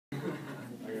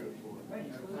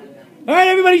Alright,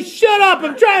 everybody shut up!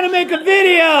 I'm trying to make a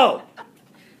video!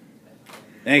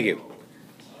 Thank you.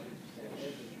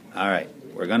 Alright,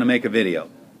 we're going to make a video.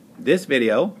 This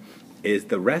video is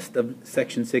the rest of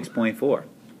section 6.4,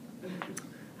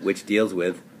 which deals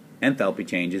with enthalpy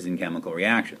changes in chemical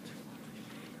reactions.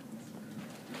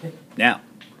 Now,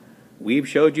 we've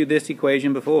showed you this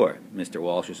equation before. Mr.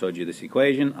 Walsh has showed you this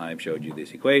equation. I've showed you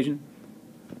this equation.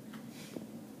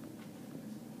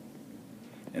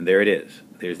 And there it is.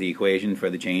 There's the equation for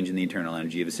the change in the internal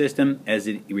energy of a system as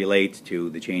it relates to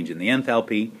the change in the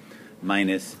enthalpy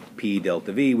minus P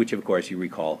delta V, which of course you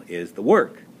recall is the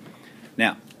work.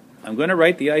 Now, I'm going to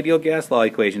write the ideal gas law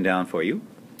equation down for you.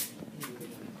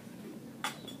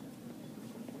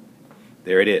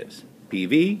 There it is.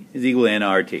 PV is equal to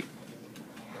nRT.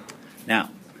 Now,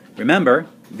 remember,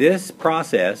 this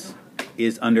process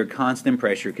is under constant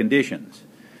pressure conditions.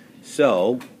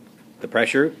 So, the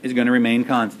pressure is going to remain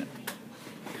constant.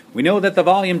 We know that the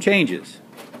volume changes.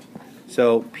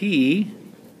 So, P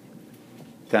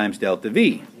times delta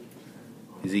V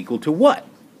is equal to what?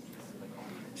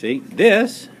 See,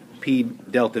 this P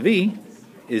delta V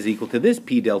is equal to this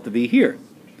P delta V here.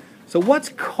 So what's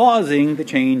causing the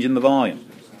change in the volume?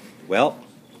 Well,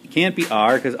 it can't be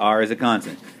R because R is a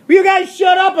constant. Will you guys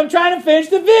shut up? I'm trying to finish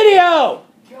the video!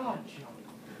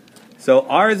 So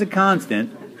R is a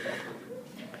constant.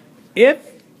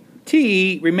 If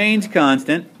T remains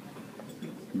constant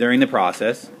during the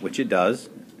process, which it does,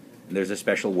 there's a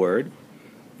special word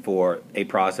for a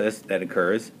process that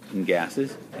occurs in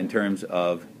gases in terms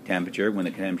of temperature when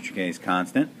the temperature is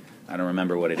constant. I don't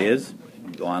remember what it is.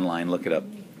 Go online, look it up.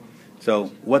 So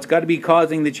what's got to be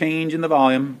causing the change in the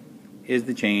volume is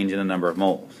the change in the number of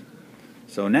moles.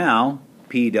 So now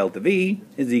P delta V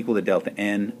is equal to delta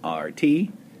N RT,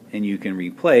 and you can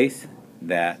replace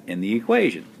that in the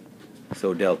equation.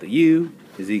 So delta U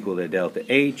is equal to delta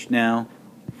H now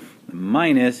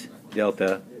minus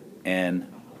delta N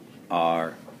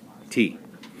RT.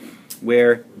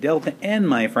 Where delta N,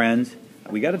 my friends,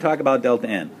 we got to talk about delta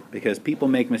N because people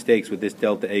make mistakes with this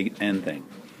delta N thing.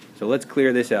 So let's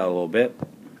clear this out a little bit.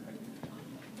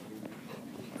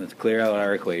 Let's clear out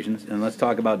our equations and let's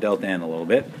talk about delta N a little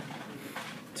bit.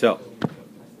 So,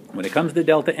 when it comes to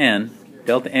delta N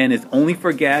is only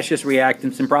for gaseous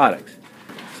reactants and products.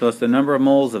 So it's the number of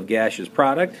moles of gaseous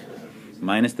product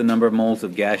minus the number of moles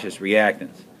of gaseous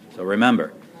reactants. So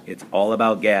remember, it's all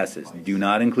about gases. Do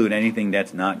not include anything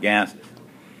that's not gases.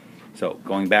 So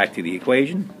going back to the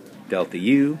equation, delta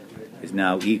U is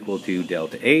now equal to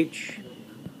delta H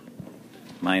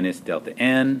minus delta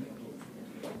N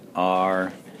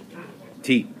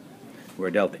RT, where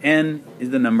delta N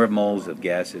is the number of moles of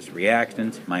gaseous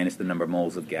reactants minus the number of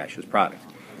moles of gaseous products.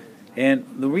 And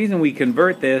the reason we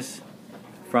convert this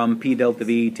from P delta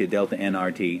V to delta N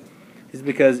RT is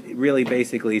because really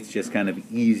basically it's just kind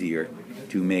of easier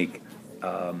to make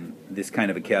this kind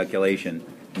of a calculation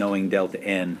knowing delta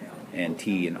N and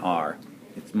T and R.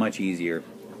 It's much easier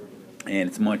and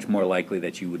it's much more likely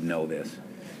that you would know this.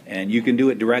 And you can do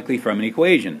it directly from an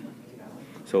equation.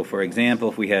 So for example,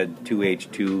 if we had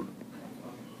 2H2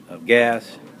 of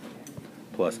gas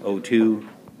plus O2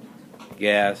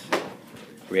 gas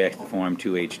reacts to form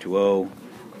 2H2O,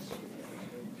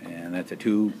 and that's a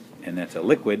 2 and that's a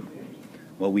liquid.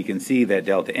 Well, we can see that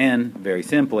delta N, very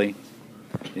simply,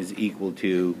 is equal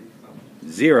to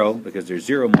 0 because there's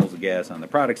 0 moles of gas on the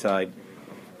product side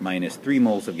minus 3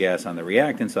 moles of gas on the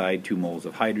reactant side, 2 moles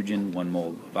of hydrogen, 1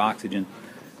 mole of oxygen.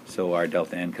 So our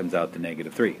delta N comes out to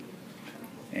 -3.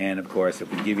 And of course,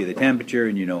 if we give you the temperature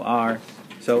and you know R,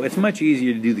 so it's much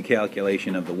easier to do the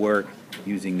calculation of the work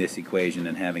using this equation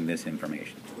and having this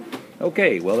information.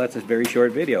 Okay, well that's a very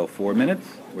short video, 4 minutes,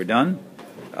 we're done.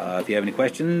 If you have any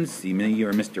questions, see me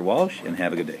or Mr. Walsh, and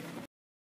have a good day.